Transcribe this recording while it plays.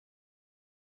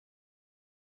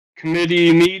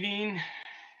committee meeting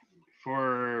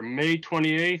for May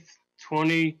 28th,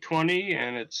 2020,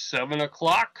 and it's 7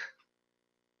 o'clock.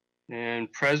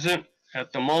 And present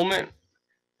at the moment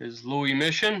is Louis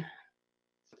Mission,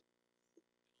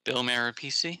 Bill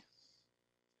Maripisi,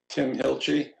 Tim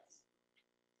Hilchey,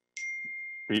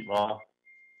 Pete Law.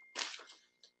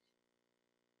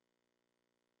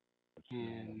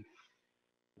 and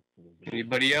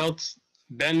anybody else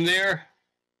been there?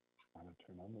 Want to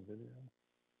turn on the video?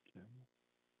 Camera?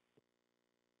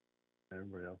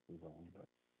 Everybody else is on, but.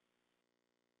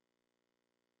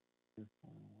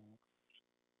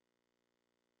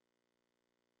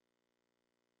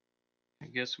 I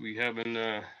guess we haven't.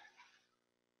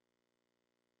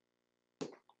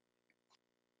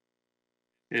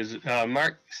 Is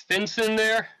Mark Stinson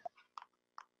there?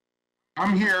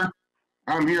 I'm here.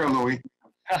 I'm here, Louis.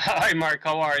 Hi, Mark.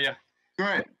 How are you?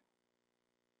 Good.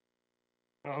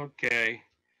 Okay.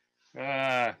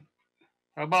 How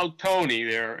about Tony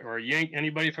there, or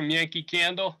anybody from Yankee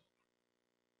Candle?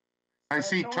 I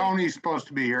see Tony's supposed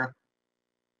to be here.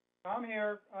 I'm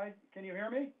here. Can you hear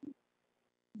me?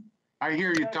 I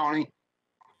hear you, Tony.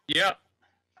 Yep.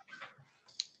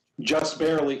 just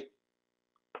barely.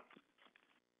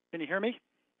 Can you hear me?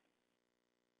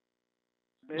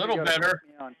 A little better.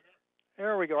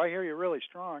 There we go. I hear you really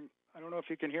strong. I don't know if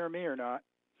you can hear me or not.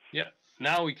 Yeah,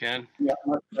 now we can. Yeah,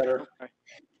 much better.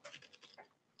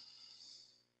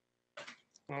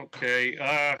 Okay.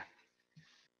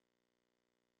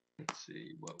 Let's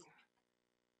see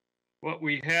what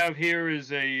we have here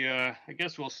is I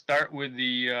guess we'll start with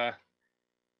the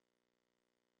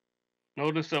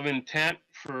notice of intent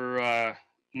for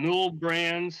Newell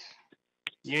Brands,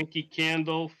 Yankee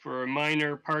Candle for a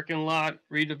minor parking lot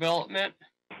redevelopment.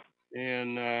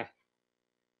 And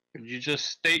could you just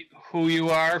state who you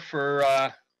are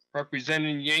for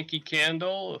representing Yankee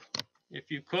Candle, if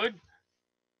you could?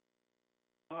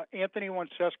 Anthony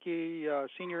Wonseski,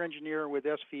 Senior Engineer with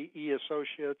SVE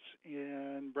Associates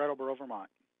in Brattleboro, Vermont.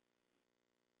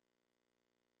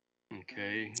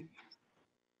 Okay.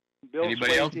 Bill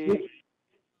Anybody else? Swayze.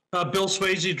 Bill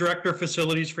Swayze, Director of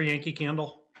Facilities for Yankee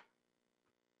Candle.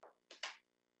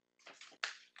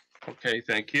 Okay,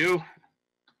 thank you.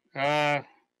 I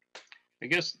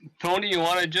guess, Tony, you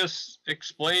want to just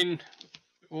explain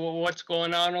what's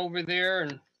going on over there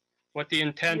and what the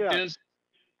intent is?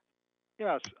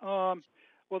 Yes.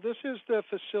 Well, this is the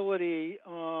facility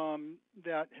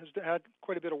that has had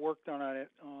quite a bit of work done on it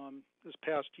this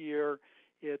past year.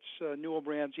 It's Newell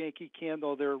Brands Yankee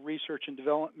Candle, their research and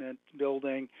development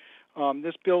building.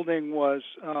 This building was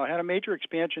had a major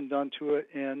expansion done to it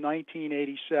in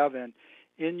 1987.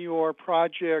 In your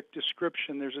project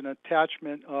description, there's an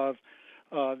attachment of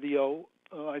the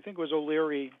I think it was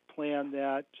O'Leary plan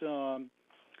that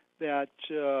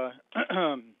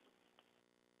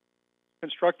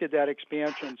constructed that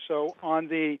expansion. So on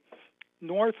the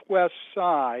northwest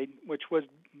side, which would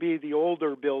be the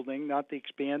older building, not the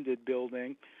expanded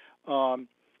building,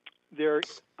 there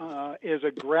is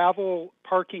a gravel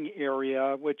parking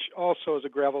area, which also is a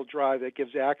gravel drive that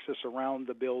gives access around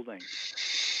the building.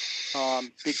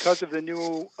 Because of the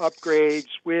new upgrades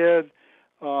with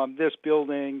this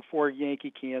building for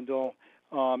Yankee Candle,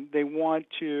 they want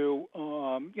to,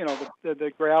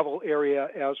 the gravel area,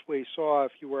 as we saw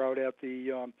if you were out at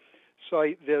the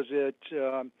site visit,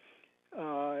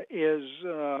 is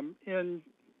in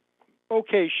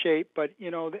okay shape, but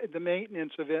the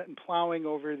maintenance of it and plowing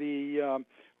over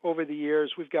the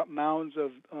years, we've got mounds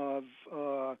of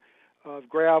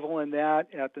gravel in that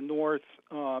at the north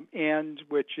end,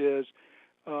 which is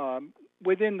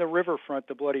within the riverfront,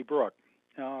 the Bloody Brook.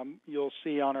 You'll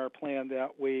see on our plan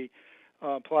that we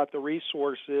plot the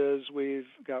resources. We've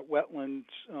got wetlands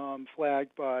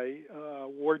flagged by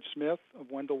Ward Smith of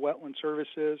Wendell Wetland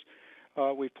Services.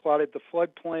 We've plotted the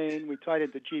floodplain. We tied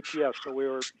it to GPS, so we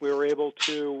were able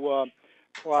to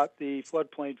plot the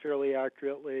floodplain fairly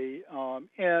accurately,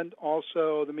 and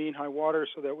also the mean high water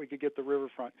so that we could get the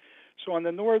riverfront. So on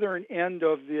the northern end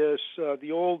of this,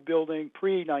 the old building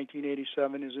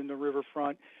pre-1987 is in the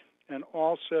riverfront, and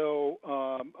also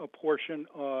a portion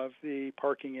of the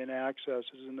parking and access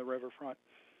is in the riverfront.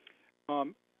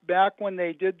 Back when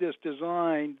they did this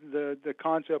design, the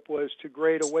concept was to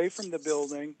grade away from the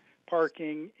building,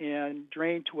 parking, and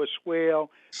drain to a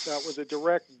swale that was a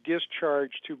direct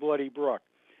discharge to Bloody Brook.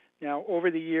 Now,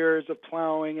 over the years of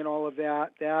plowing and all of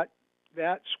that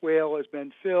swale has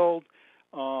been filled.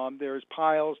 There's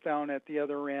piles down at the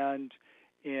other end,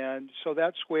 and so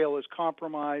that swale is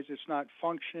compromised. It's not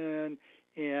function,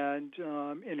 and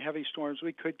in heavy storms,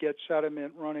 we could get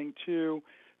sediment running to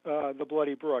the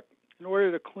Bloody Brook. In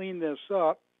order to clean this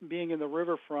up, being in the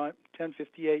riverfront,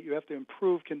 1058, you have to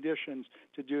improve conditions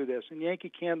to do this. And Yankee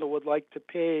Candle would like to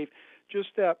pave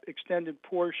just that extended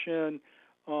portion,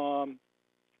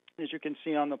 as you can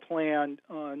see on the plan,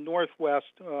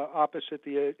 northwest, opposite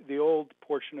the old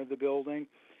portion of the building,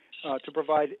 to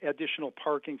provide additional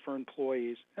parking for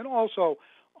employees, and also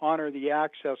honor the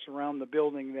access around the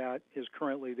building that is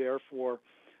currently there for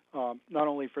not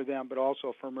only for them but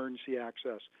also for emergency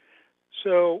access.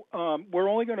 So we're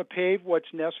only going to pave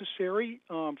what's necessary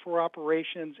for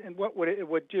operations, and what it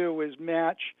would do is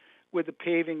match with the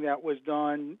paving that was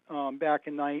done back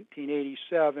in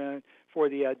 1987 for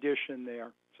the addition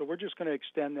there. So we're just going to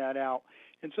extend that out.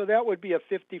 And so that would be a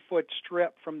 50-foot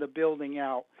strip from the building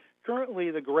out. Currently,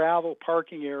 the gravel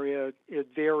parking area, it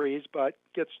varies, but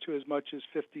gets to as much as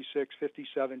 56,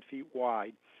 57 feet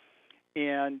wide.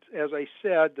 And as I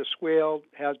said, the swale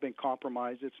has been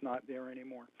compromised. It's not there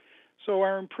anymore. So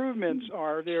our improvements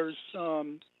are,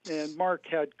 and Mark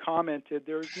had commented,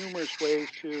 there's numerous ways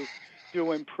to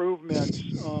do improvements,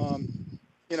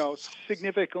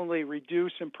 significantly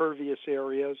reduce impervious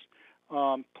areas,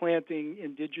 planting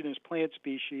indigenous plant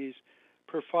species,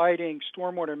 providing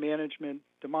stormwater management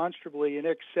demonstrably in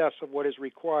excess of what is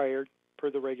required per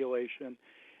the regulation,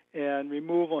 and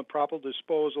removal and proper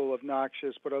disposal of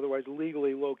noxious but otherwise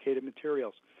legally located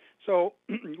materials. So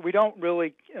we don't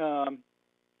really,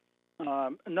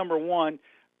 number one,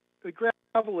 the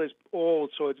gravel is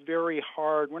old, so it's very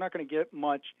hard. We're not going to get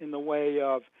much in the way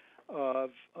of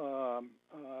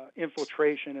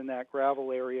infiltration in that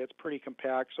gravel area. It's pretty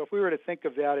compact. So if we were to think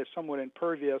of that as somewhat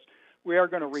impervious, we are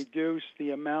going to reduce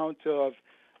the amount of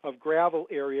gravel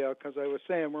area, because I was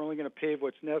saying we're only going to pave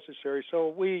what's necessary. So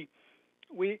we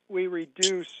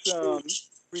reduce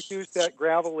that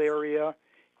gravel area,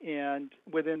 and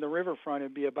within the riverfront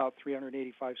it'd be about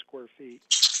 385 square feet.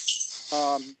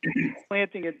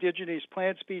 Planting indigenous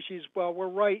plant species, well, we're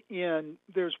right in,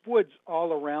 there's woods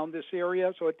all around this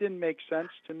area, so it didn't make sense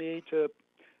to me to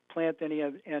plant any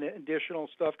additional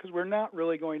stuff, because we're not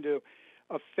really going to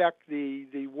affect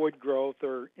the wood growth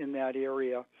or in that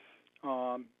area.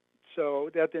 So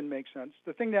that didn't make sense.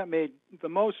 The thing that made the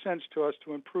most sense to us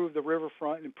to improve the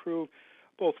riverfront and improve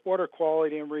both water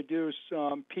quality and reduce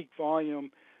peak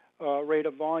volume, rate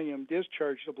of volume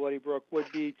discharge to Bloody Brook would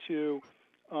be to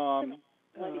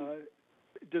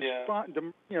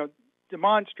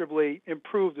demonstrably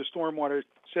improve the stormwater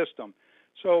system.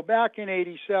 So back in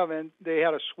 '87, they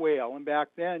had a swale, and back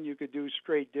then you could do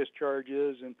straight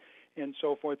discharges and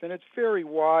so forth. And it's very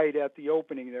wide at the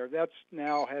opening there. That's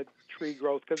now had tree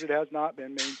growth because it has not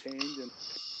been maintained,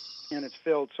 and it's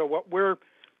filled. So what we're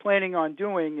planning on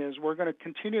doing is we're going to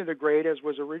continue the grade as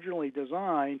was originally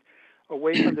designed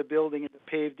away from the building in the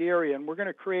paved area, and we're going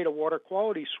to create a water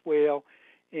quality swale,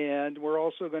 and we're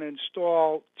also going to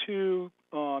install 2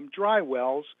 dry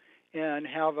wells and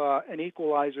have an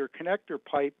equalizer connector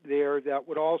pipe there that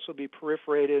would also be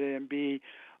perforated and be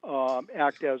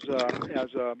act as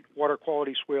a water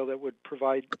quality swale that would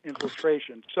provide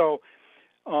infiltration. So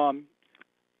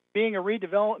being a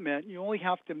redevelopment, you only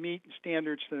have to meet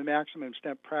standards to the maximum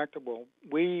extent practicable.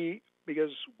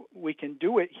 Because we can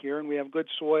do it here and we have good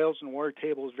soils and water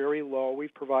table is very low,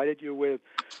 we've provided you with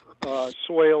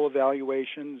soil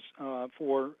evaluations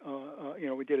for,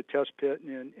 we did a test pit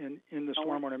in the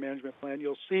stormwater management plan.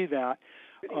 You'll see that.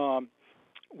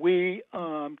 We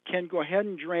can go ahead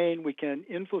and drain. We can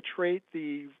infiltrate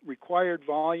the required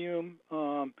volume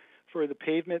for the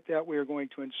pavement that we are going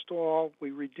to install. We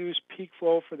reduce peak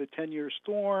flow for the 10-year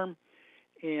storm,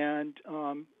 and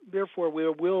therefore we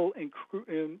will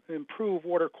improve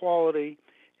water quality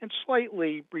and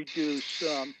slightly reduce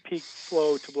peak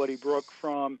flow to Bloody Brook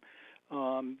from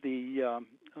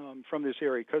this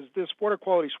area, because this water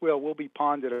quality swale will be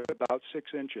ponded at about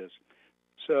 6 inches.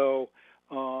 So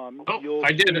you'll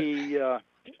I did see. Yeah,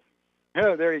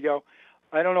 there you go.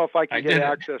 I don't know if I can get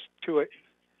access to it.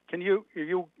 Can you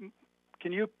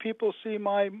people see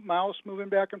my mouse moving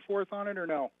back and forth on it, or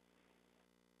no?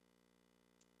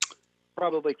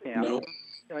 Probably can't. No.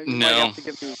 You might have to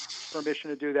give me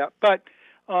permission to do that. But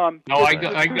no, I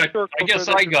guess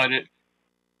I got it.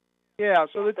 Yeah,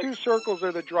 so the 2 circles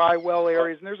are the dry well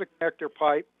areas, and there's a connector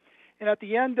pipe. And at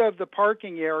the end of the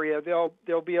parking area, there'll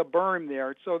be a berm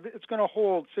there. So it's going to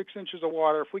hold 6 inches of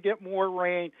water. If we get more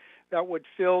rain, that would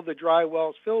fill the dry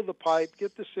wells, fill the pipe,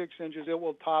 get the 6 inches. It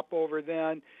will top over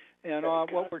then. And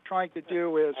what we're trying to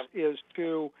do is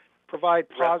to provide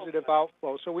positive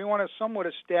outflow. So we want to somewhat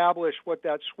establish what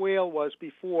that swale was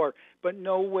before, but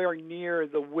nowhere near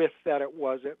the width that it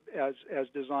was as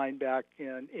designed back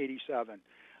in '87.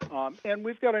 And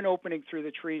we've got an opening through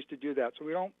the trees to do that, so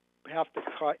we don't have to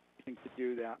cut anything to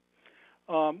do that.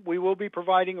 We will be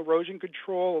providing erosion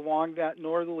control along that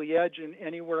northerly edge and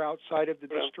anywhere outside of the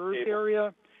disturbed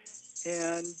area.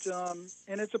 And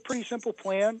it's a pretty simple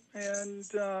plan.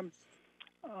 And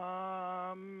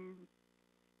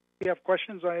if you have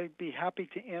questions, I'd be happy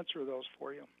to answer those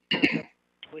for you.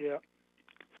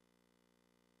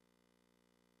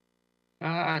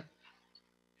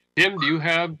 Tim, do you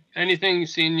have anything,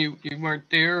 seeing you weren't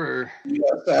there, or?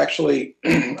 Yes, actually,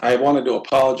 I wanted to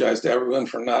apologize to everyone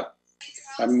for not,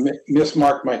 I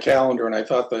mismarked my calendar and I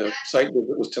thought the site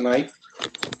visit was tonight.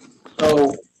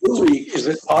 So, Louis, is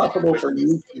it possible for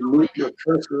you to move your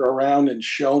cursor around and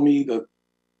show me the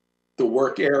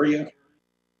work area?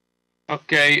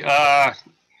 Okay,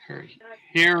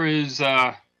 here is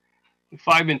 5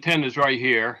 and 10 is right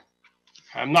here.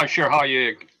 I'm not sure how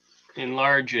you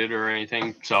enlarge it or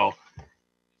anything. So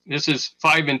this is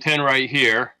 5 and 10 right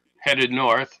here, headed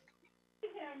north.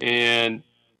 And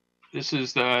this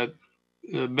is the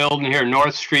building here.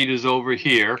 North Street is over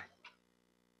here.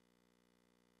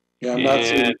 Yeah, I'm not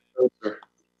seeing the cursor.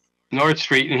 North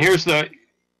Street. And here's the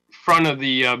front of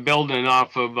the building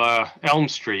off of Elm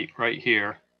Street right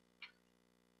here.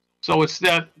 So it's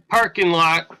that parking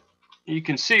lot. You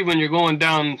can see when you're going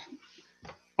down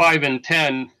 5 and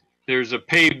 10, there's a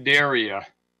paved area,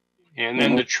 and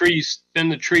then the trees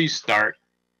start,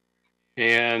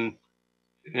 and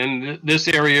this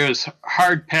area is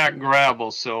hard packed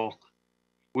gravel. So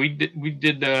we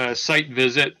did the site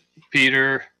visit,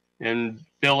 Peter and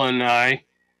Bill and I,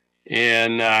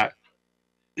 and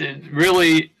it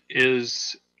really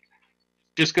is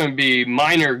just going to be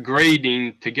minor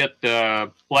grading to get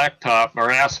the blacktop or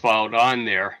asphalt on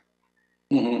there.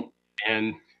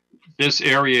 And this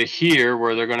area here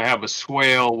where they're going to have a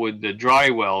swale with the dry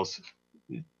wells.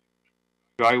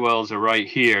 Dry wells are right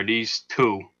here, these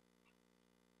two.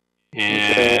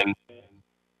 And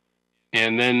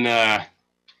then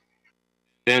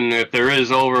if there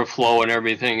is overflow and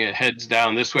everything, it heads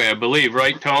down this way, I believe,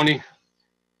 right, Tony?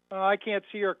 I can't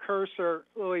see your cursor,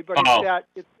 Louis, but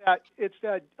it's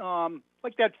that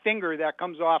like that finger that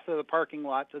comes off of the parking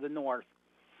lot to the north.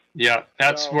 Yeah,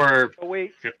 that's where.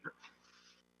 We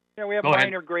have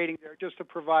minor grading there just to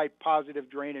provide positive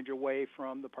drainage away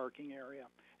from the parking area.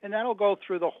 And that'll go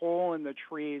through the hole in the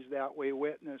trees that we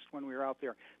witnessed when we were out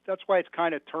there. That's why it's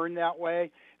kind of turned that way.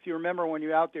 If you remember when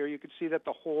you're out there, you could see that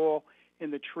the hole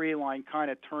in the tree line kind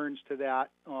of turns to the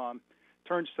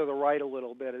right a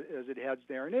little bit as it heads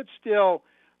there. And it's still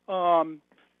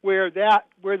where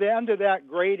the end of that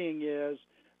grading is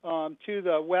to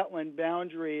the wetland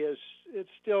boundary it's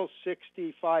still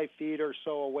 65 feet or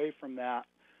so away from that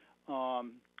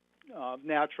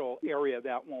natural area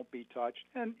that won't be touched.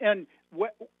 And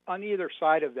on either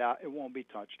side of that, it won't be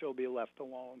touched. It'll be left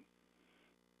alone.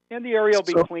 And the area will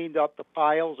be cleaned up. The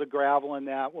piles of gravel in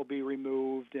that will be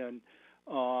removed and,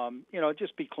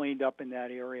 just be cleaned up in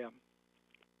that area.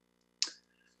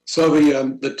 So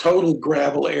the total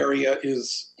gravel area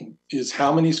is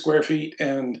how many square feet,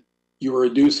 and you're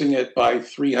reducing it by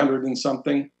 300 and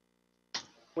something?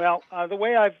 Well, the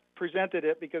way I've presented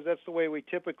it, because that's the way we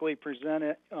typically present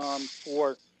it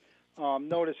for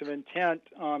notice of intent,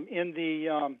 in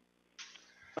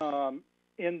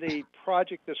the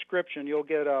project description, you'll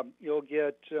get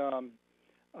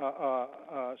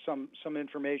some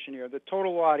information here. The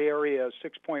total lot area is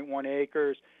 6.1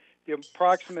 acres. The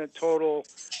approximate total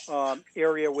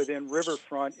area within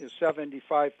riverfront is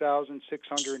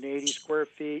 75,680 square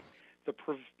feet. The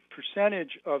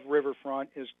percentage of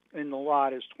riverfront is in the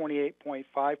lot is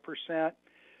 28.5%.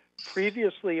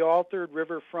 Previously altered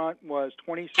riverfront was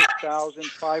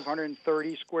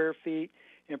 26,530 square feet,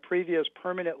 and previous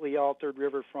permanently altered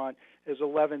riverfront is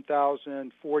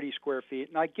 11,040 square feet.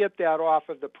 And I get that off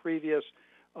of the previous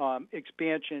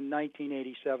expansion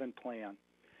 1987 plan.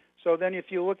 So then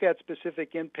if you look at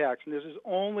specific impacts, and this is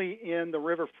only in the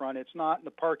riverfront, it's not in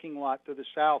the parking lot to the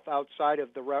south outside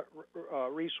of the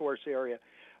resource area.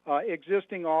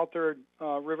 Existing altered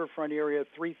riverfront area,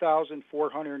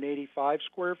 3,485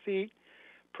 square feet.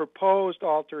 Proposed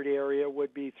altered area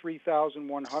would be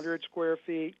 3,100 square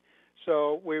feet.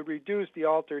 So we reduced the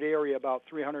altered area about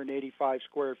 385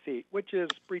 square feet, which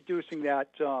is reducing that,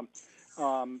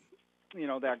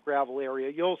 that gravel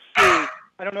area. You'll see,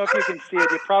 I don't know if you can see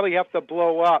it, you probably have to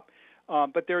blow up,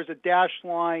 but there's a dashed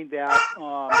line that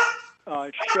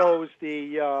shows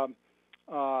the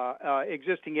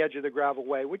existing edge of the gravel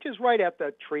way, which is right at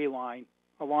the tree line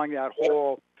along that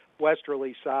whole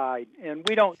westerly side. And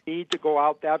we don't need to go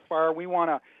out that far. We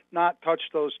want to not touch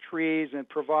those trees and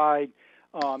provide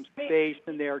space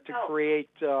in there to create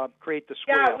the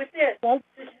swale.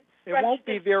 It won't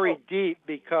be very deep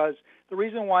because the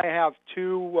reason why I have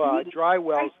two dry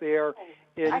wells there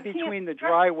is between the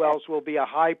dry wells will be a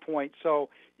high point. So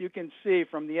you can see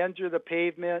from the edge of the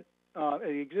pavement,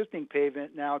 the existing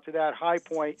pavement now to that high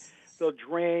point, they'll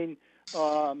drain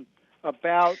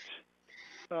about,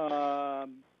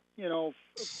 you know,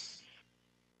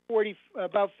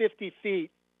 50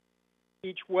 feet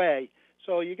each way.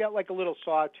 So you got like a little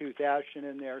sawtooth action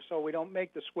in there. So we don't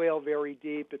make the swale very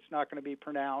deep. It's not going to be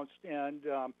pronounced. And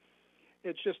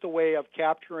it's just a way of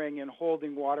capturing and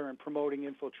holding water and promoting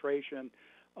infiltration.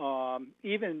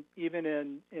 Even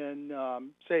in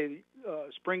say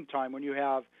springtime when you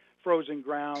have frozen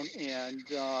ground and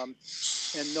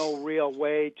no real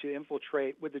way to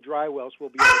infiltrate with the dry wells, we'll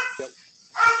be able to get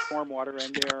storm water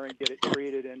in there and get it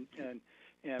treated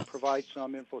and provide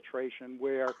some infiltration.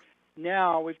 Where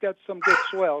now we've got some good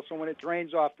soil, so when it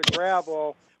drains off the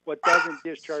gravel, what doesn't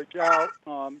discharge out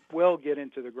will get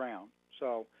into the ground.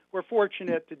 So we're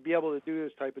fortunate to be able to do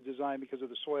this type of design because of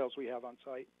the soils we have on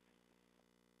site.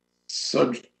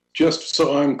 So just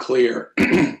so I'm clear,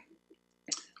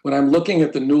 when I'm looking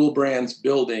at the Newell Brands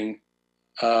building,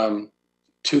 to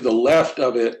the left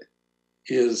of it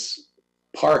is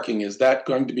parking. Is that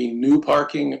going to be new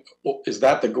parking? Is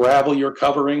that the gravel you're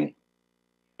covering?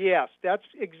 Yes, that's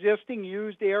existing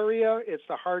used area. It's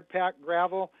the hard packed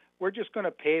gravel. We're just going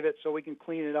to pave it so we can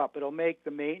clean it up. It'll make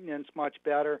the maintenance much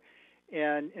better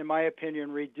and, in my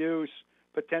opinion, reduce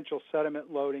potential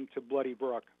sediment loading to Bloody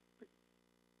Brook.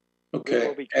 Okay.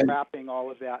 We'll be trapping all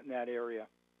of that in that area.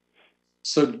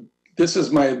 So this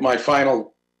is my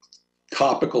final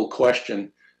topical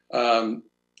question.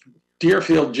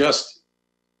 Deerfield just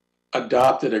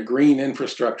adopted a green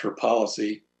infrastructure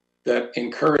policy that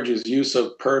encourages use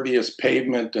of pervious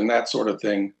pavement and that sort of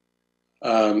thing.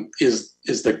 Is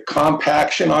the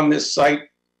compaction on this site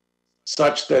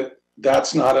such that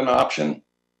that's not an option?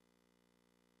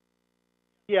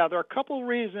 Yeah, there are a couple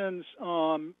reasons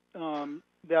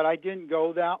that I didn't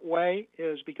go that way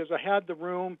is because I had the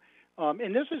room,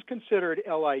 and this is considered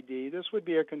LID. This would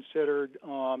be a considered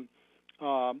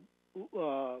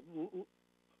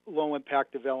low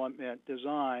impact development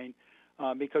design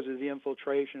because of the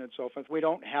infiltration and so forth. We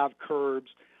don't have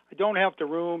curbs. I don't have the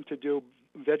room to do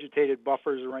vegetated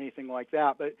buffers or anything like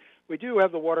that, but we do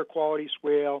have the water quality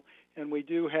swale, and we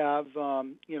do have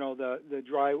you know, the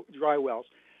dry wells.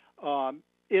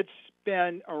 It's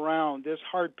been around. This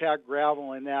hard packed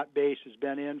gravel in that base has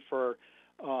been in for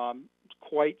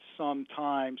quite some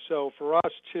time. So for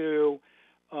us to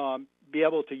be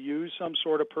able to use some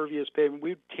sort of pervious pavement,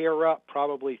 we'd tear up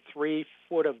probably 3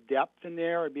 foot of depth in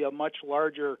there. It'd be a much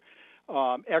larger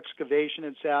excavation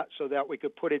and so that we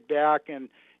could put it back and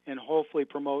hopefully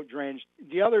promote drainage.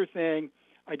 The other thing,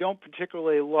 I don't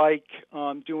particularly like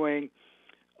doing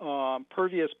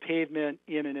pervious pavement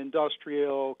in an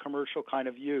industrial, commercial kind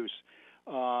of use.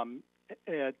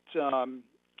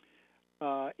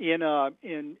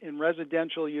 In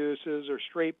residential uses or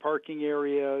straight parking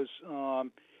areas,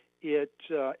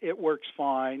 it works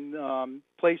fine. One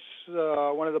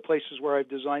of the places where I've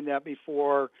designed that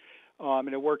before, and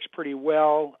it works pretty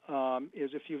well,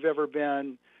 is if you've ever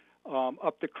been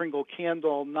up the Kringle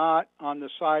Candle, not on the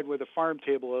side where the farm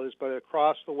table is, but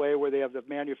across the way where they have the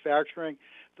manufacturing.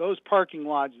 Those parking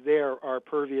lots there are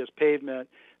pervious pavement.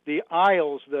 The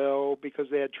aisles, though, because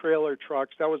they had trailer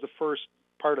trucks, that was the first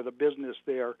part of the business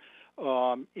there,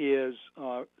 is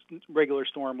regular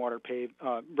stormwater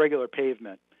regular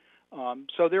pavement.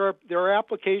 So there are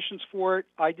applications for it.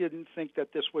 I didn't think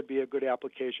that this would be a good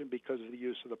application because of the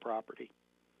use of the property.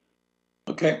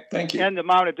 Okay, thank you. And the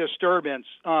amount of disturbance.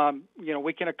 You know,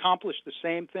 we can accomplish the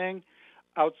same thing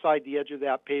outside the edge of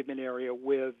that pavement area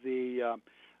with the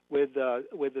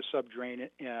subdrain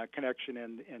connection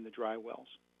and the dry wells.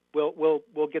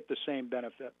 We'll get the same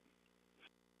benefit.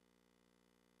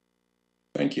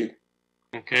 Thank you.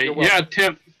 Okay. Yeah,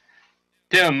 Tim.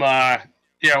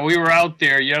 Yeah, we were out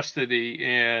there yesterday,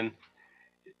 and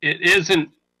it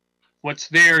isn't. What's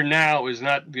there now is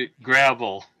not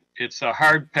gravel. It's a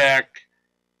hard packed.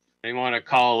 They want to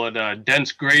call it a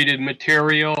dense graded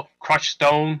material, crushed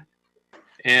stone,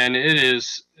 and it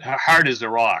is hard as a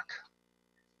rock.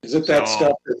 Is it that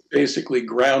stuff that's basically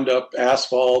ground up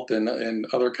asphalt and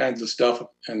other kinds of stuff?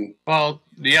 And well,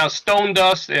 yeah, stone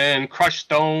dust and crushed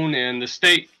stone, and the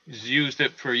state has used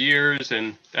it for years,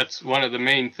 and that's one of the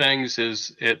main things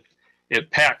is it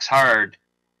packs hard.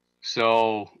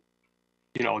 So,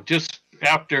 you know, just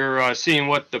after seeing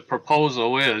what the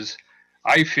proposal is,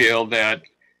 I feel that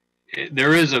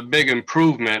there is a big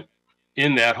improvement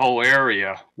in that whole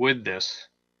area with this.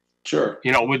 sure.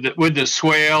 You know, with the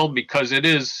swale, because it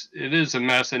is a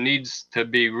mess. It needs to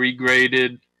be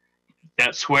regraded,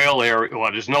 that swale area,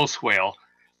 well, there's no swale,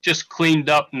 just cleaned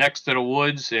up next to the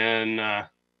woods, and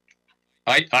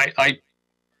I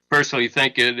personally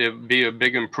think it'd be a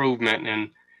big improvement. And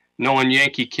knowing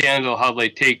Yankee Candle, how they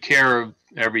take care of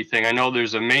everything, I know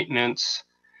there's a maintenance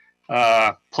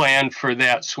plan for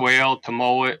that swale to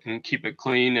mow it and keep it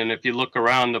clean. And if you look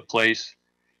around the place,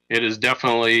 it is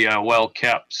definitely well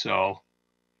kept. So,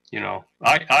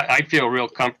 I feel real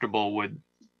comfortable with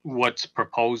what's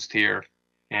proposed here,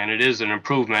 and it is an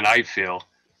improvement, I feel.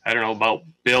 I don't know about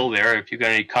Bill there, if you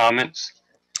got any comments.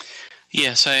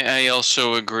 Yes, I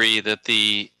also agree that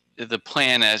the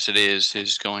plan as it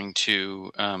is going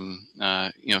to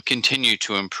continue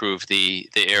to improve the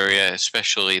area,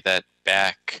 especially that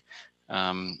back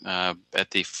at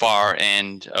the far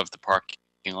end of the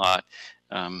parking lot.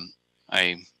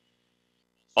 I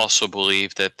also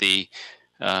believe that the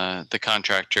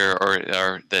contractor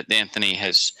or that Anthony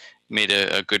has made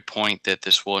a good point that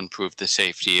this will improve the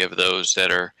safety of those that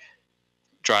are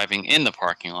driving in the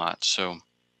parking lot. So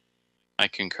I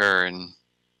concur. And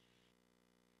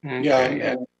Yeah,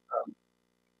 and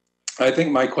I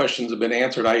think my questions have been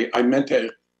answered. I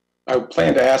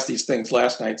planned to ask these things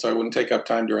last night, so I wouldn't take up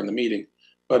time during the meeting,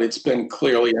 but it's been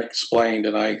clearly explained,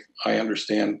 and I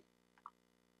understand.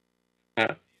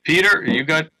 Peter, you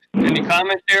got any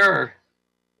comment there? Or?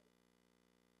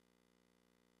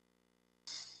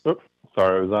 Oops,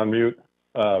 sorry, I was on mute.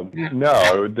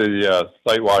 No, the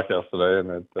site walk yesterday,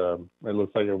 and it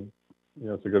looks like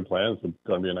it's a good plan. It's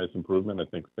going to be a nice improvement. I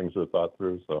think things are thought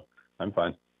through, so I'm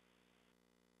fine.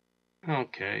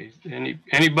 Okay.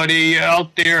 Anybody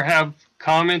out there have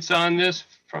comments on this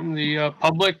from the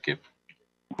public,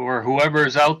 or whoever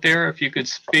is out there? If you could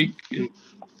speak and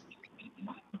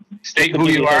state who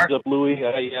you are. Heads up, Louis.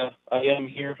 I am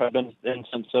here. I've been in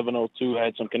since 7:02. I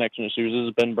had some connection issues. This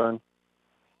is Ben Byrne.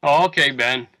 Oh, okay,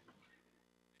 Ben.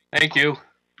 Thank you.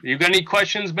 You got any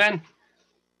questions, Ben?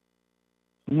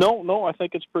 No. I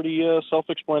think it's pretty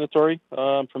self-explanatory.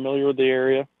 I'm familiar with the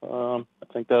area. I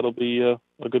think that'll be a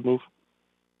good move.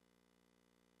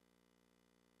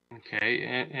 Okay.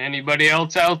 Anybody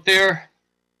else out there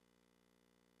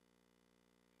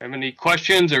have any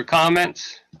questions or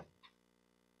comments?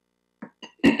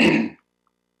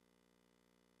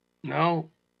 No.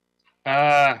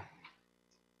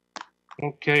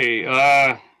 Okay.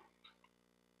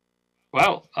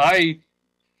 Well, I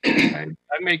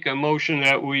make a motion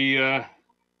that we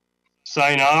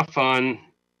sign off on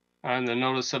the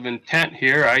notice of intent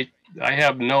here. I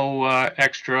have no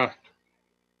extra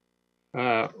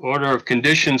order of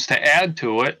conditions to add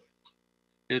to it.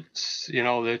 It's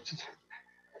it's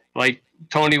like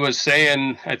Tony was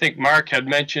saying. I think Mark had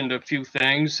mentioned a few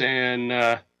things, and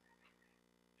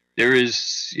there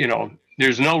is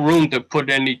there's no room to put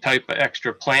any type of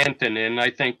extra planting in.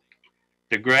 I think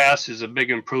the grass is a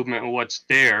big improvement in what's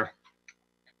there.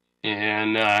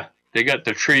 And they got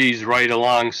the trees right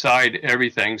alongside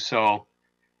everything. So,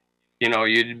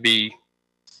 you'd be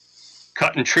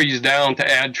cutting trees down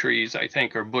to add trees, I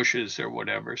think, or bushes or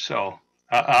whatever. So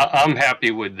I'm happy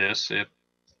with this. If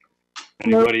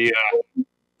anybody...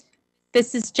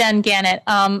 This is Jen Gannett.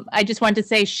 I just wanted to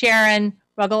say Sharon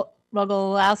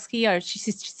Rogalowski, or she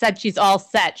said she's all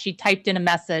set. She typed in a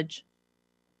message.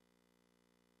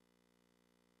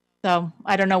 So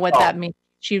I don't know what that means.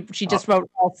 She just wrote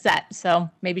all set, so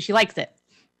maybe she likes it.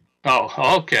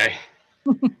 Oh, okay.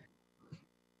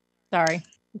 Sorry.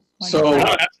 So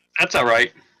that's all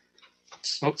right.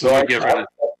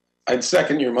 I'd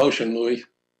second your motion, Louis.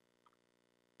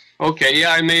 Okay,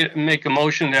 yeah, I make a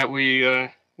motion that we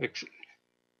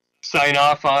sign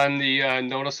off on the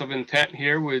notice of intent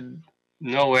here with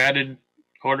no added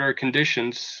order of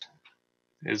conditions,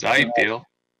 as I feel.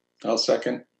 I'll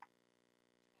second.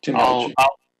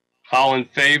 All in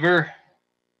favor?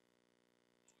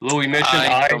 Louis Mission,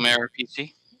 aye. Mayor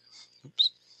PC.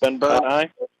 Oops. Ben Byrne, aye.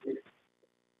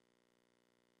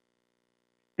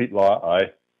 Pete Law,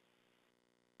 aye.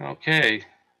 Okay.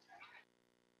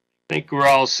 I think we're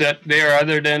all set there,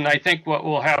 other than I think what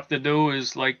we'll have to do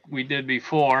is, like we did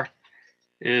before,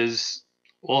 is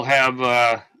we'll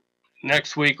have,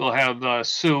 next week we'll have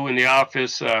Sue in the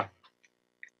office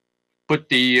put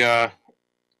the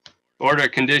order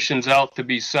of conditions out to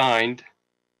be signed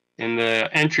in the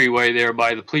entryway there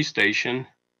by the police station,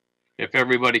 if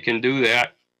everybody can do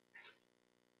that.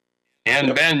 And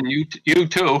yep. Ben, you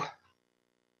too.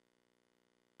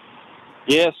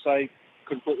 Yes, I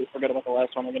completely forgot about the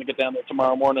last one. I'm going to get down there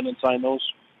tomorrow morning and sign those.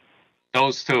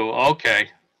 Those two, okay.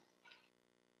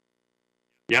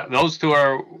 Yeah, those two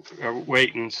are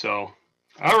waiting, so.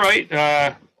 All right,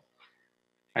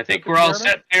 I think we're all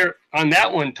set there on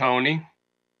that one, Tony.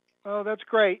 Oh, that's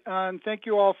great. And thank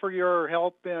you all for your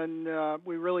help, and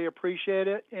we really appreciate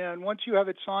it. And once you have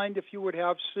it signed, if you would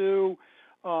have Sue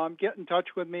get in touch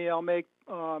with me, I'll make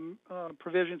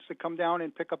provisions to come down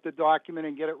and pick up the document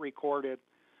and get it recorded,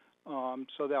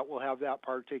 so that we'll have that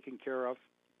part taken care of.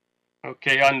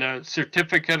 Okay, on the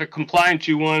certificate of compliance,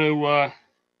 you want to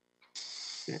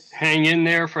hang in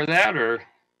there for that, or?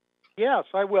 Yes,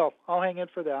 I will. I'll hang in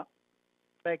for that.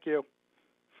 Thank you.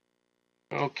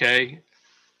 Okay.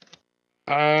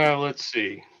 Let's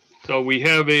see. So we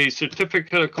have a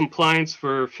certificate of compliance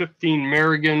for 15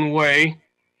 Merrigan Way,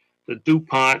 the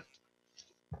DuPont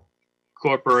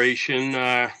Corporation.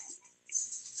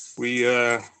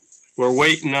 We're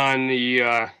waiting on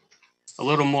a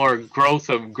little more growth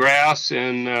of grass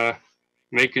and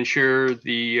making sure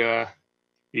the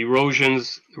erosion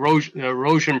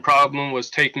problem was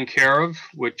taken care of,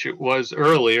 which it was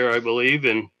earlier, I believe,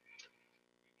 and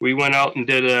we went out and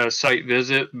did a site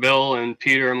visit, Bill and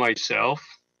Peter and myself,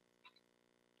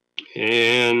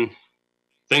 and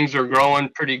things are growing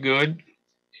pretty good.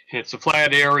 It's a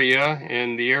flat area,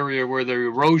 and the area where the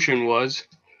erosion was,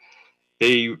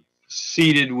 they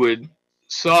seeded with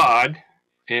sod,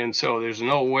 and so there's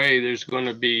no way there's going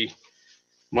to be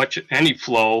any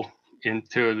flow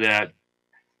into that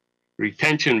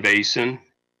retention basin.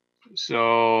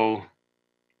 So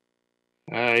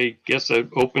I guess I'm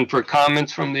open for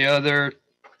comments from the other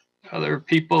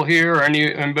people here, or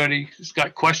anybody who's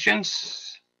got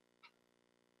questions.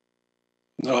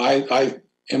 No, I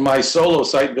in my solo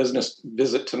site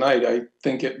visit tonight, I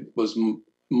think it was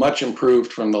much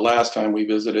improved from the last time we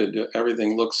visited.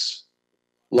 Everything looks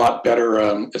a lot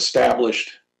better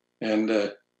established,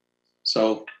 and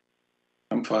so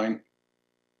I'm fine.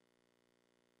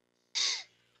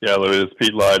 Yeah, Louis, it's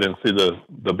Pete Law. I didn't see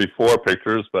the before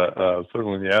pictures, but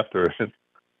certainly the after, it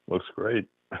looks great.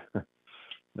 Did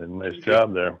a nice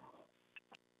job there.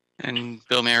 And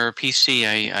Bill Mayer,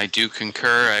 PC, I do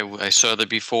concur. I saw the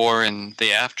before and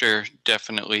the after.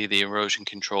 Definitely the erosion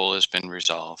control has been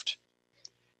resolved.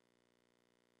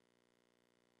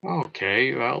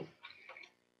 Okay, well,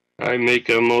 I make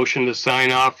a motion to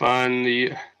sign off on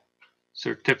the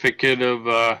certificate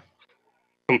of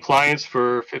compliance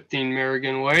for 15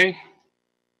 Merrigan Way.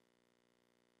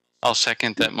 I'll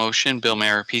second that motion. Bill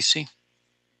Mayer, PC.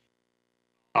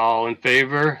 All in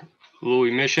favor? Louis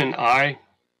Mission, aye.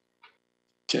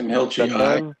 Tim Hilchey,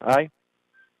 aye. Aye.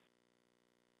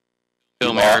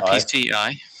 Bill Law, Mayer, aye. PC,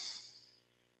 aye.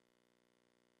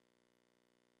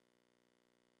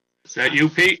 Is that you,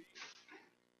 Pete?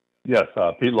 Yes,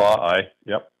 Pete Law, aye.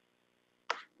 Yep.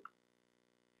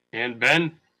 And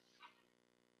Ben?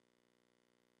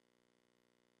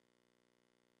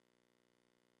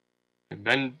 And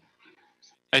Ben?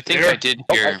 I think There? I did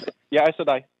hear. Yeah, I said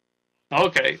aye.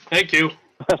 Okay, thank you.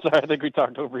 Sorry, I think we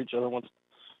talked over each other once.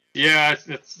 Yeah,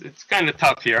 it's kind of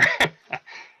tough here.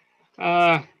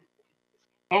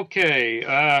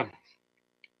 Okay,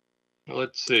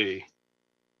 let's see.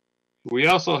 We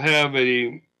also have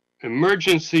a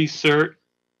emergency cert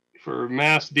for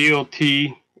Mass DOT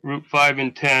Route 5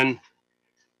 and 10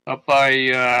 up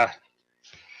by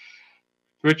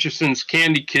Richardson's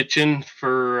Candy Kitchen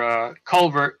for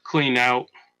culvert clean out.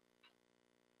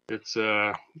 It's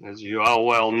as you all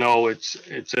well know, it's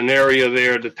an area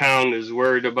there the town is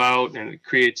worried about, and it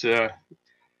creates a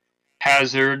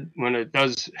hazard when it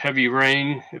does heavy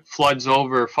rain. It floods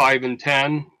over 5 and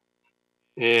 10,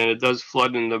 and it does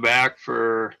flood in the back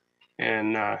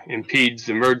and impedes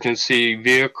emergency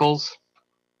vehicles.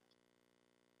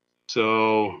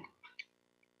 So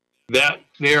that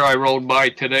there, I rode by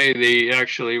today. They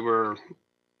actually were,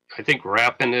 I think,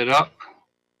 wrapping it up,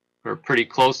 or pretty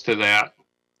close to that.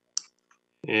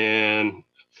 And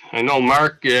I know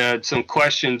Mark had some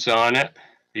questions on it.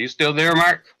 Are you still there,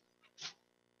 Mark?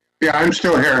 Yeah, I'm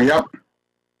still here. Yep.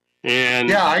 And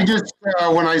Yeah, I just,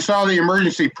 when I saw the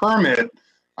emergency permit,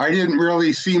 I didn't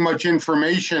really see much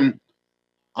information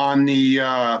on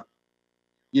the,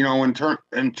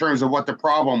 in terms of what the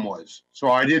problem was.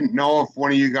 So I didn't know if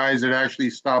one of you guys had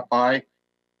actually stopped by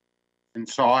and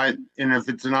saw it. And if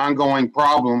it's an ongoing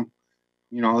problem,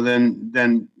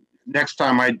 then next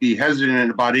time I'd be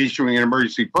hesitant about issuing an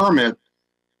emergency permit.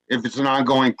 If it's an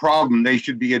ongoing problem, they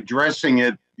should be addressing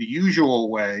it the usual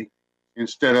way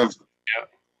instead of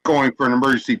going for an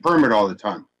emergency permit all the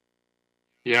time.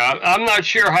 yeah, I'm not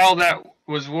sure how that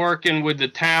was working with the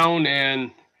town.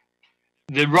 And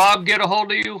did Rob get a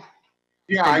hold of you?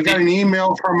 Yeah, I got an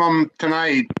email from him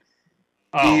tonight.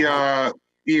 Oh,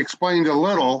 He explained a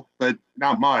little, but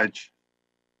not much.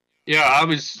 yeah,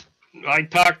 I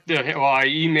talked to him, well, I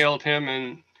emailed him,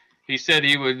 and he said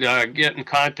he would get in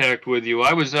contact with you.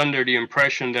 I was under the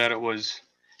impression that it was,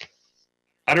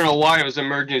 I don't know why it was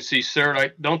emergency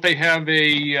cert. Don't they have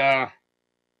a,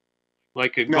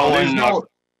 like a No, there's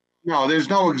going, there's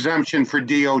no exemption for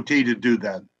DOT to do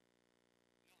that.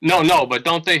 no, but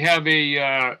don't they have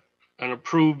a, an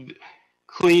approved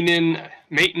cleaning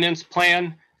maintenance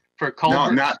plan for No,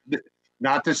 culverts?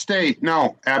 not the state.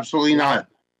 No, absolutely not.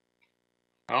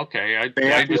 Okay, They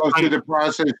have to go through the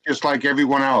process just like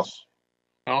everyone else.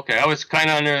 okay, I was kind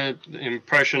of under the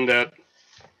impression that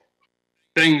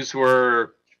things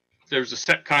were, there's a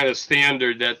set kind of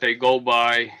standard that they go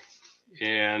by,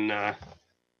 and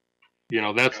you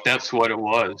know, that's what it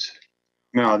was.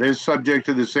 No, they're subject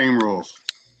to the same rules.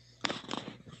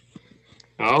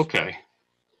 Okay.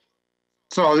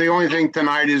 So the only thing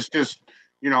tonight is just,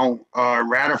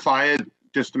 ratify it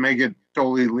just to make it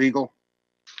totally legal.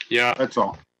 Yeah. That's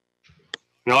all.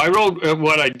 No, I wrote,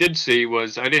 what I did see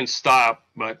was, I didn't stop,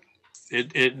 but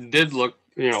it did look,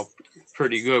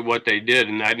 pretty good what they did,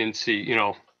 and I didn't see,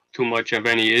 too much of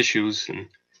any issues. And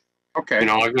Okay.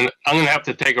 I'm gonna have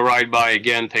to take a ride by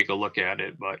again, take a look at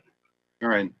it, but All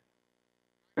right.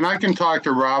 And I can talk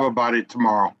to Rob about it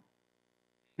tomorrow.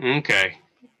 okay.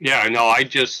 Yeah, no, I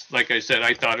just, like I said,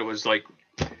 I thought it was like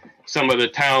some of the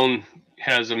town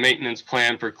has a maintenance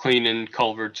plan for cleaning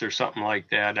culverts or something like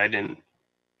that. I didn't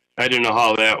know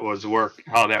how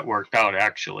that worked out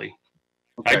actually.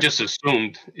 Okay. I just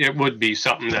assumed it would be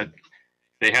something that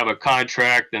they have a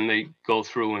contract and they go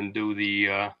through and do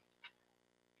the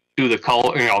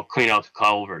clean out the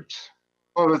culverts.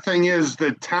 Well, the thing is,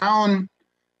 the towns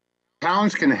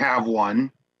can have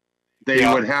one. They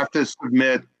Yeah. would have to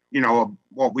submit,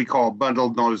 what we call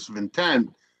bundled notice of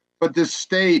intent. But the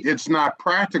state, it's not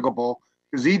practicable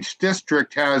because each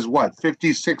district has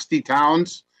 50, 60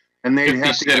 towns, and they'd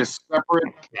have to get a 56.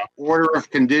 separate Yeah. order of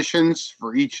conditions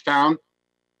for each town.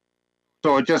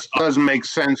 So it just doesn't make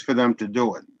sense for them to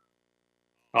do it.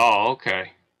 Oh,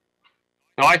 okay.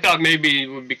 No, I thought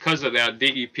maybe because of that,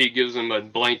 DEP gives them a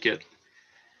blanket.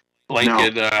 So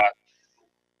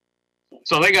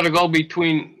they got to go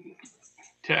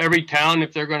to every town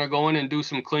if they're going to go in and do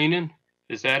some cleaning.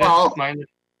 Is that Well, it?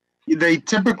 They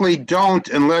typically don't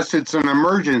unless it's an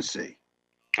emergency.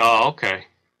 Oh, okay.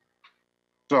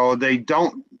 So they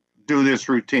don't do this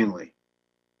routinely.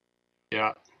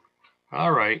 Yeah.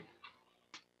 All right.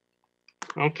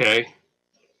 Okay.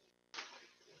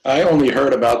 I only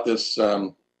heard about this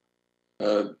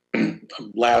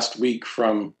last week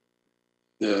from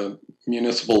the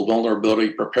Municipal Vulnerability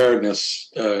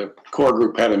Preparedness Core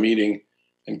Group had a meeting,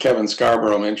 and Kevin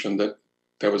Scarborough mentioned that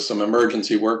there was some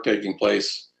emergency work taking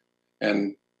place,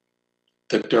 and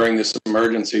that during this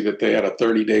emergency that they had a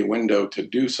 30-day window to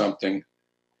do something,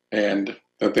 and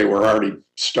that they were already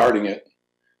starting it.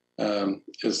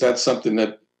 Is that something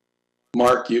that,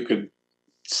 Mark, you could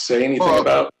say anything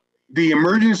about? The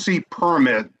emergency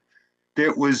permit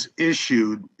that was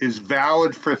issued is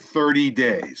valid for 30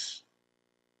 days.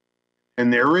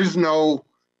 And there is no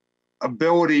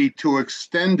ability to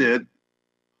extend it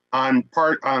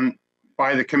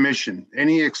by the commission.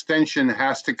 Any extension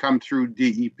has to come through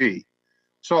DEP.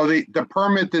 So the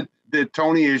permit that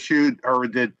Tony issued, or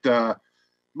that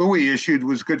Louis issued,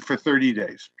 was good for 30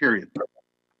 days, period.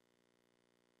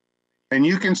 And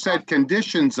you can set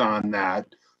conditions on that,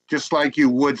 just like you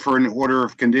would for an order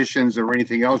of conditions or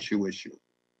anything else you issue.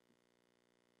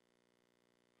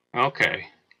 Okay.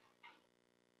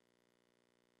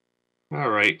 All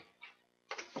right.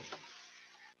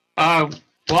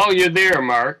 While you're there,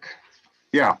 Mark.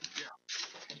 Yeah.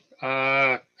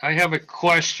 I have a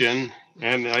question,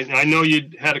 and I know you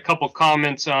had a couple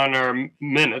comments on our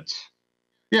minutes.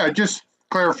 Yeah, just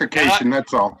clarification,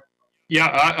 that's all. Yeah,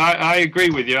 I agree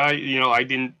with you. I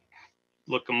didn't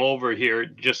look them over here,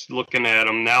 just looking at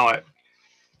them now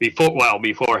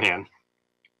beforehand.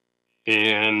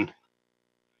 And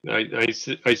I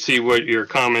see what your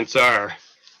comments are.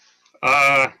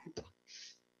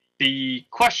 The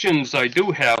questions I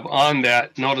do have on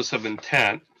that notice of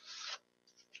intent.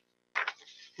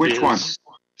 Which one?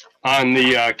 On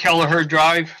the Kelleher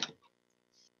Drive.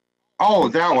 Oh,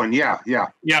 that one. Yeah.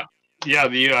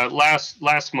 The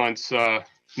last month's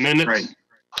minutes. Right.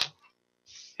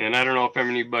 And I don't know if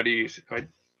anybody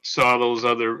saw those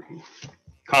other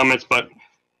comments, but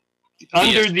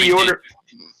under Yes, the order.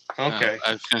 Okay.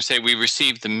 I was going to say we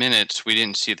received the minutes. We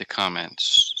didn't see the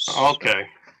comments. Okay.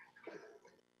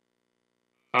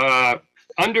 On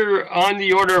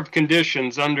the order of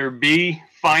conditions, under B,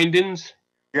 findings.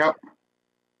 Yep.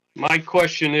 My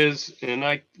question is, and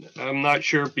I'm not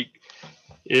sure,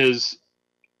 is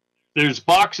there's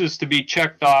boxes to be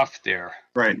checked off there.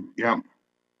 Right. Yep.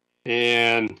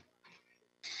 And,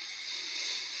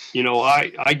 you know,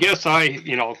 I guess a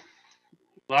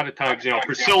lot of times,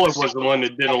 Priscilla was the one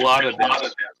that did a lot of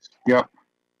this. Yep.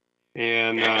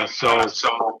 And so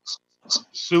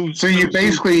Sue. So you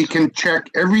basically can check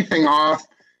everything off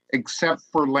except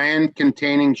for land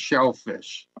containing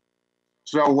shellfish.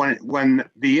 So when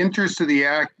the interests of the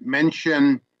act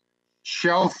mention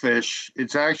shellfish,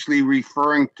 it's actually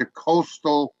referring to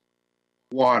coastal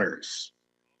waters.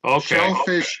 Okay.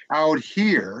 Shellfish out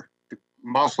here, the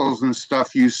mussels and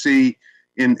stuff you see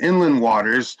in inland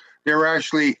waters, they're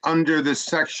actually under the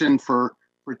section for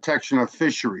protection of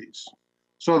fisheries.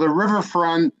 So the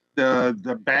riverfront,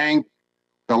 the bank,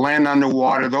 the land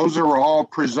underwater, those are all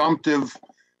presumptive.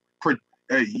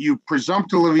 You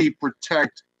presumptively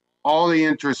protect all the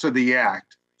interests of the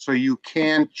act. So you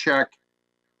can check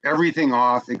everything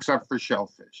off except for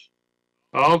shellfish.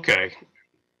 Okay.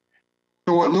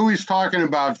 So what Louis is talking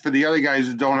about, for the other guys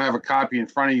who don't have a copy in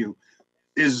front of you,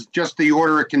 is just the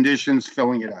order of conditions,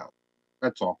 filling it out.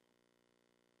 That's all.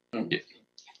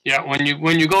 Yeah,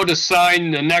 when you go to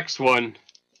sign the next one,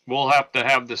 we'll have to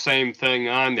have the same thing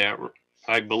on that,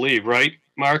 I believe, right,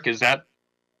 Mark? Is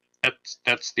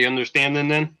that's the understanding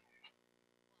then?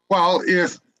 Well,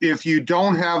 if you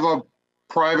don't have a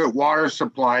private water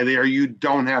supply there, you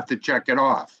don't have to check it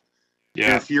off.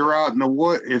 Yeah. If you're out in the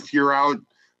wood, if you're out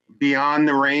beyond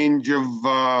the range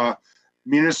of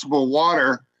municipal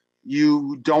water,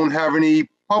 you don't have any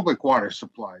public water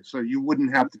supply, so you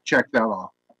wouldn't have to check that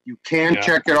off. You can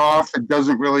check it off. It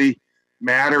doesn't really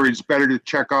matter. It's better to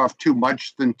check off too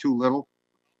much than too little.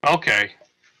 Okay.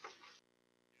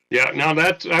 Yeah, now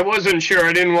I wasn't sure.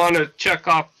 I didn't want to check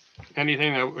off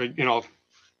anything that,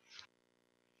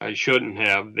 I shouldn't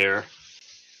have there.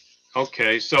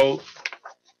 Okay, so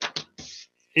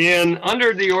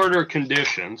under the order of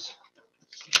conditions.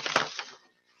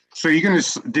 So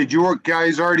did you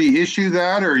guys already issue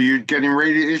that, or are you getting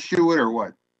ready to issue it, or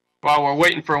what? Well, we're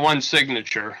waiting for one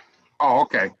signature. Oh,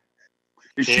 okay.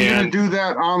 Is she going to do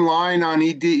that online on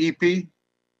EDEP?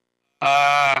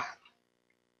 I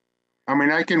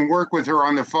mean, I can work with her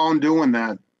on the phone doing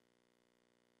that.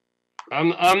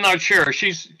 I'm not sure.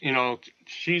 She's. I know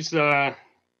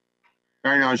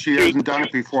she hasn't done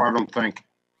it before, I don't think.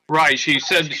 Right. She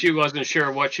said she wasn't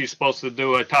sure what she's supposed to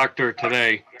do. I talked to her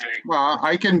today. Well,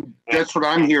 that's what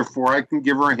I'm here for. I can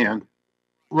give her a hand.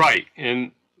 Right.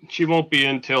 And she won't be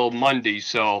until Monday,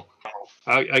 so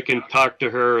I can talk to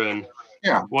her and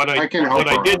what I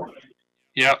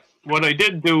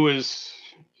did do is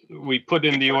we put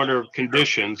in the order of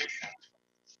conditions,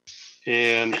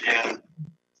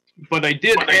 but I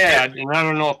did add, and I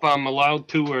don't know if I'm allowed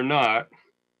to or not,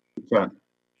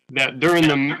 that during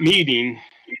the meeting,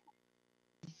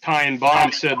 Ty and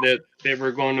Bond said that they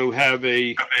were going to have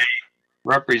a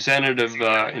representative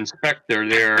inspector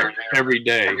there every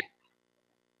day.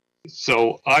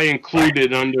 So I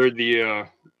included under the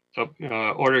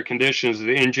order of conditions,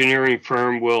 the engineering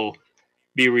firm will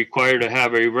be required to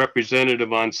have a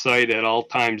representative on site at all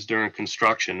times during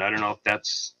construction. I don't know if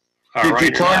that's all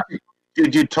right or not.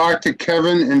 Did you talk to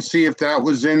Kevin and see if that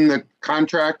was in the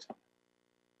contract?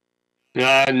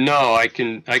 No, I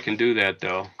can do that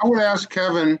though. I would ask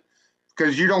Kevin,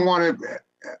 because you don't want to,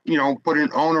 put an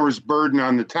onerous burden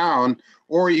on the town,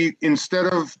 or you, instead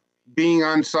of being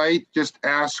on site, just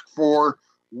ask for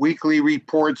weekly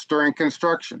reports during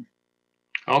construction.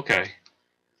 Okay.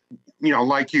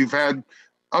 Like you've had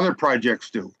other projects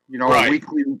do, right. A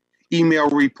weekly email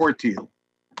report to you.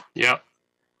 Yep.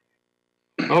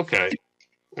 Okay.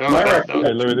 Hey,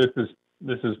 Louis,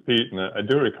 this is Pete, and I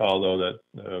do recall though that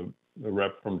the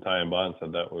rep from Ty and Bond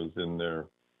said that was in there.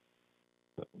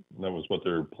 That was what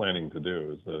they're planning to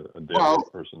do, is a daily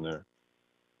person there.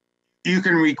 You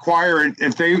can require it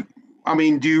if they. I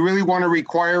mean, do you really want to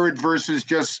require it versus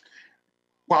just?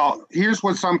 Well, here's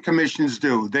what some commissions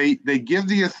do. They give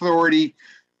the authority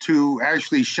to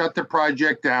actually shut the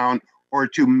project down or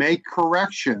to make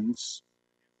corrections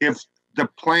if the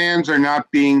plans are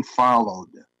not being followed.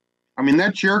 I mean,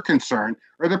 that's your concern.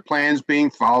 Are the plans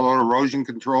being followed? Erosion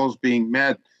controls being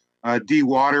met?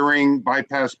 Dewatering,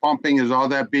 bypass pumping, is all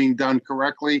that being done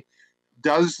correctly?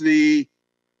 Does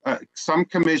some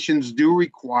commissions do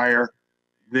require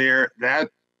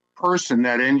that person,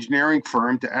 that engineering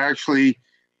firm, to actually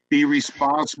be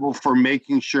responsible for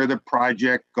making sure the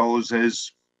project goes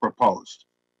as proposed?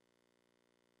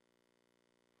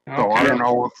 Okay. So I don't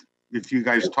know if you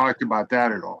guys talked about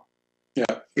that at all. Yeah,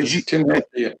 Tim,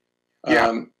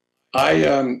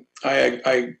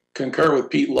 I concur with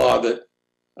Pete Law that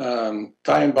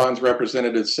Ty and Bond's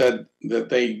representative said that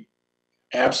they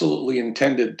absolutely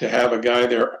intended to have a guy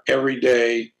there every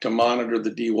day to monitor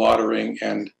the dewatering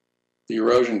and the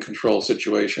erosion control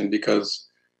situation, because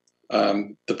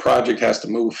the project has to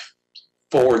move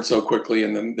forward so quickly,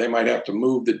 and then they might have to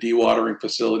move the dewatering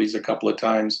facilities a couple of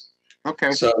times.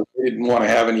 Okay, So they didn't want to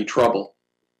have any trouble.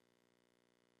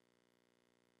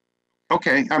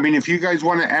 okay. I mean, if you guys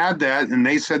want to add that and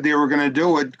they said they were going to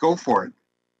do it, go for it.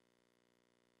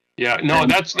 Yeah, no,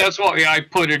 that's why I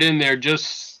put it in there,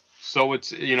 just so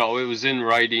it's, it was in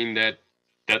writing that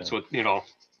that's what,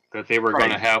 that they were going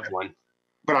to Right. have one.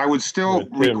 But I would still Yeah,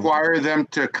 Tim. require them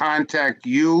to contact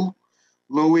you,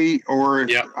 Louis, or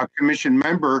Yep. a commission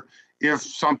member if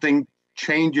something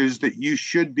changes that you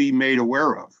should be made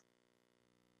aware of.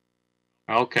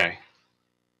 Okay.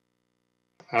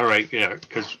 All right, yeah,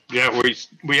 because,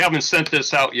 we haven't sent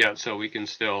this out yet, so we can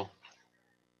still,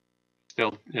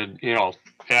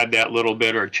 add that little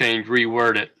bit or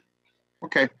reword it.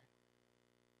 Okay.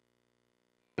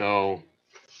 So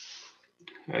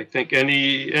I think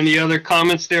any other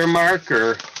comments there, Mark,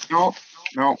 or? No.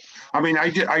 I mean, I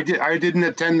didn't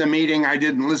attend the meeting. I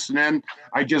didn't listen in.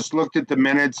 I just looked at the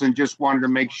minutes and just wanted to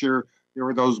make sure there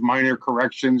were those minor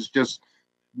corrections, just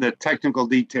the technical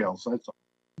details. That's all.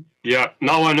 Yeah,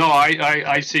 no,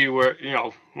 I see where,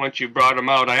 once you brought them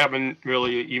out, I haven't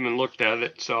really even looked at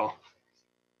it, so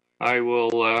we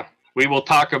will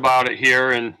talk about it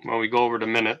here and when we go over the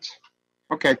minutes.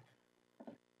 Okay.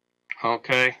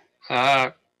 Okay.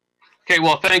 Okay,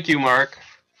 well, thank you, Mark.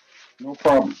 No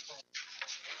problem.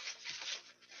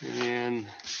 And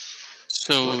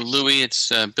So, Louis,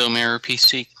 it's Bill Mayer,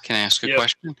 PC. Can I ask a Yep.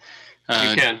 question?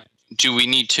 you can. Do we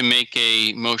need to make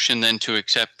a motion then to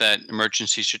accept that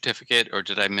emergency certificate, or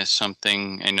did I miss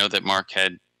something? I know that Mark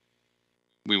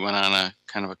we went on a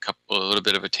little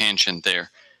bit of a tangent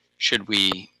there. Should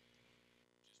we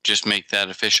just make that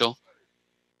official?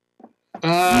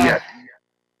 Yeah,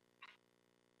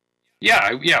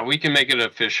 we can make it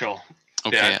official.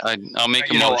 Okay, Yeah. I'll make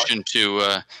a You know what? motion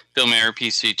to Bill Mayer,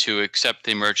 PC, to accept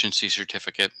the emergency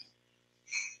certificate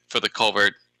for the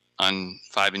culvert on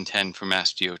 5 and 10 for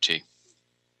Mass DOT.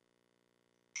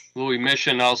 Louis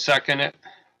Mission, I'll second it.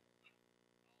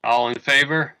 All in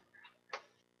favor?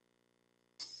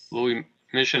 Louis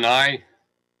Mission, aye.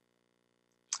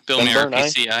 Bill Ben Mayer, Byrne, aye.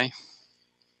 PC, aye.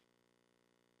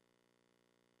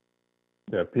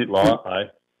 Yeah, Pete Law, aye.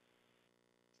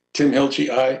 Tim Hilchey,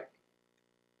 aye.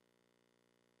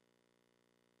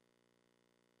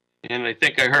 And I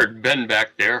think I heard Ben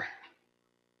back there.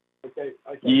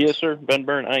 Yes, sir. Ben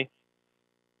Byrne, aye.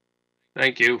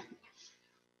 Thank you.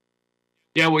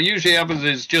 Yeah, what usually happens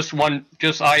is just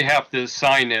I have to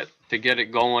sign it to get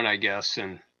it going, I guess,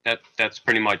 and that's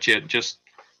pretty much it. Just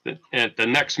at the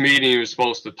next meeting, we're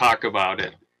supposed to talk about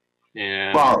it.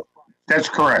 And Well, that's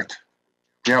correct.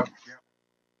 Yep.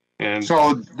 and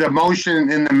So the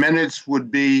motion in the minutes would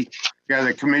be,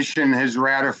 the commission has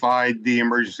ratified the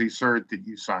emergency cert that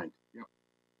you signed. Yep.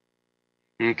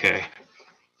 okay.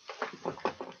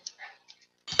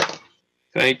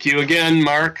 Thank you again,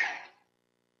 Mark.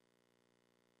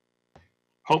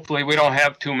 Hopefully we don't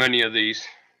have too many of these.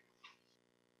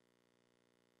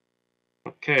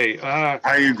 Okay.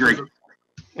 I agree.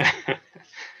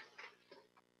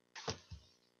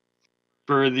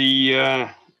 For the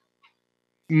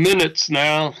minutes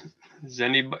now, has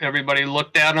everybody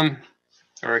looked at them,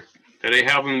 or do they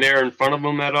have them there in front of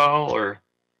them at all, or?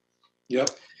 Yep.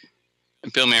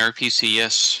 Bill Mayer, PC,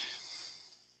 yes.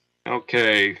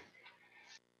 Okay.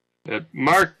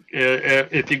 Mark,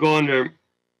 if you go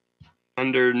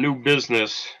under new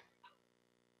business,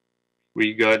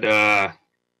 we got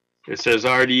it says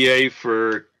RDA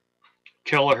for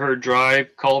Kelleher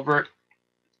Drive culvert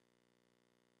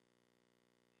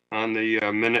on the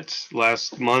minutes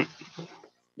last month.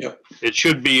 Yep. It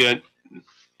should be an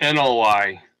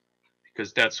NOI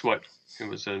because that's what it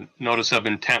was, a notice of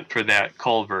intent for that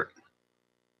culvert.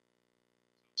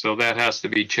 So that has to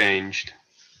be changed.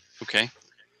 Okay.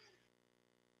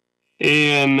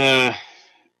 And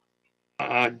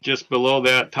just below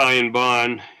that, tie and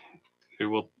bond, we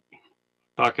will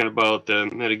talking about the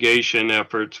mitigation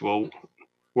efforts.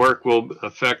 Work will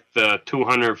affect the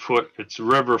 200-foot, it's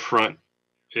riverfront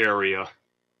area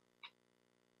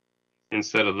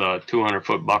instead of the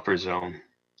 200-foot buffer zone.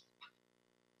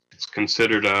 It's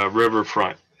considered a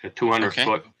riverfront, a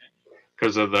 200-foot,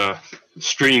 because of the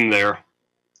stream there.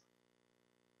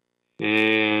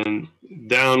 And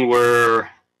down where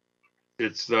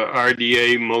it's the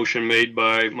RDA motion made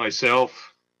by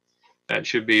myself, that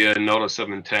should be a notice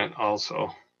of intent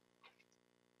also.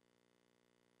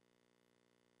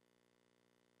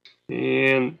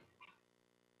 And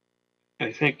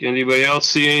I think anybody else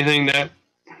see anything that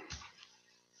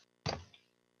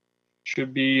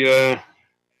should be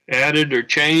added or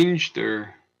changed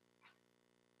or?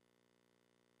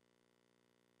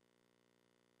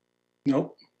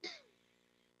 Nope.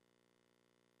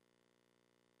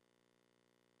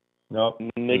 Nope.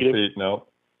 Negative. Repeat, no.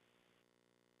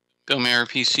 Bill Mayer,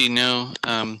 PC, no.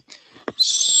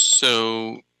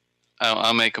 So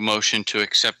I'll make a motion to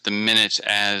accept the minutes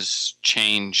as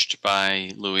changed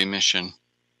by Louis Mission.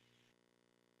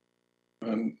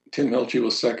 Tim Hilchey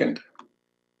was second.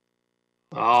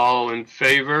 All in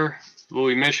favor?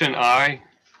 Louis Mission, aye.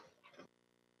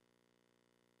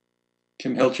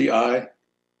 Tim Hilchey, aye.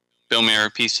 Bill Mayer,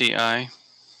 PC, aye.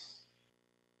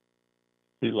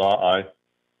 Pete Law, aye.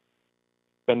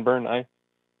 Ben Byrne, aye.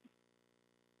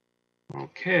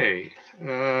 Okay.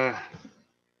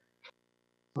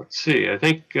 Let's see. I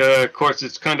think, of course,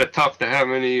 it's kind of tough to have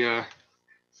any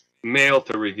mail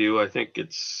to review. I think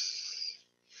it's,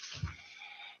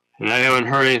 and I haven't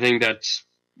heard anything that's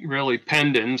really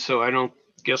pending, so I don't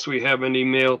guess we have any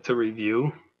mail to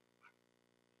review.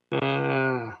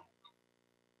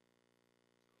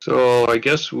 So I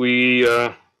guess we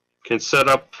can set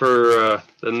up for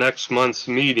the next month's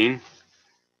meeting.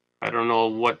 I don't know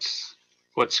what's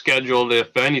scheduled,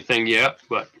 if anything, yet,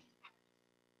 but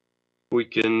we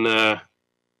can,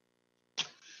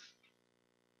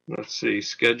 let's see,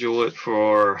 schedule it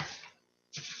for,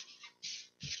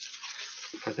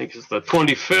 I think it's the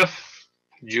 25th,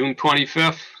 June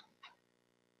 25th.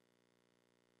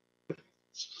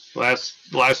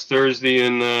 Last Thursday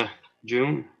in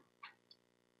June.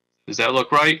 Does that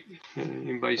look right?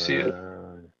 Anybody see it?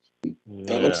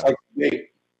 That looks like a date.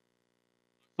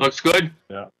 Looks good?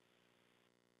 Yeah.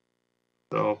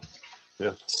 So,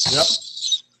 Yes. Yep.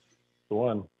 The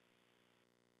one.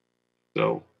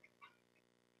 so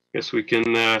guess we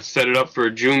can set it up for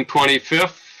June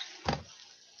 25th.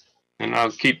 And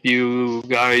I'll keep you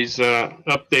guys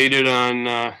updated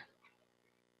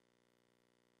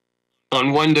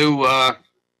on when to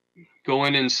go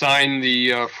in and sign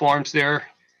the forms there.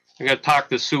 I got to talk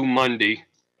to Sue Monday,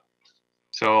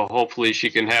 so hopefully she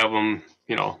can have them,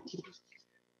 you know,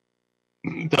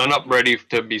 done up, ready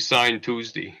to be signed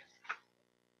Tuesday.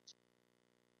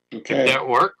 Okay. If that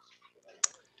work?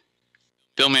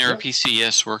 Bill Mayer, Yeah. PC,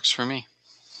 yes, works for me.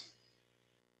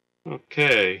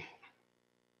 Okay.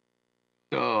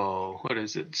 So what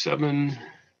is it? 7:50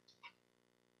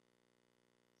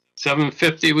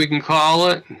 we can call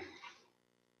it.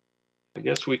 I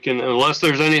guess we can, unless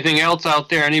there's anything else out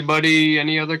there. Anybody,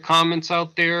 any other comments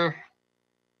out there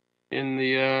in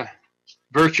the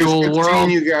virtual Good seeing world?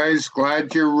 you guys.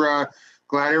 Glad you're,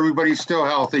 glad everybody's still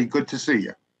healthy. Good to see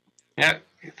you. Yeah.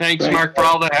 Thanks, Thanks. Mark, for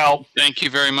all the help. Thank you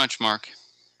very much, Mark.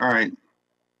 All right.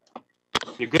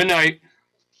 Good night.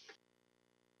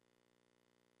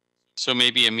 So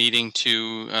maybe a meeting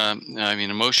to, a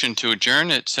motion to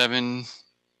adjourn at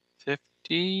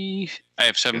 7:50. I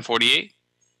have 7:48.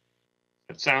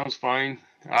 That sounds fine.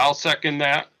 I'll second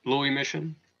that. Louis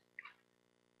Mission.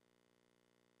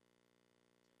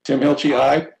 Tim Hilchey,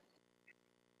 aye.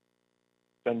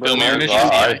 Ben Bill Byrne, Mayer, aye.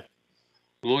 PC, aye.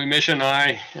 Louis Mission,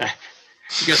 aye. I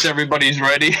guess everybody's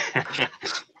ready.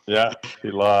 Yeah.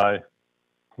 Pete Law, aye.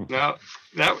 No,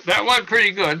 that went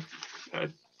pretty good.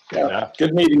 Yeah.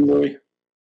 Good meeting, Louis.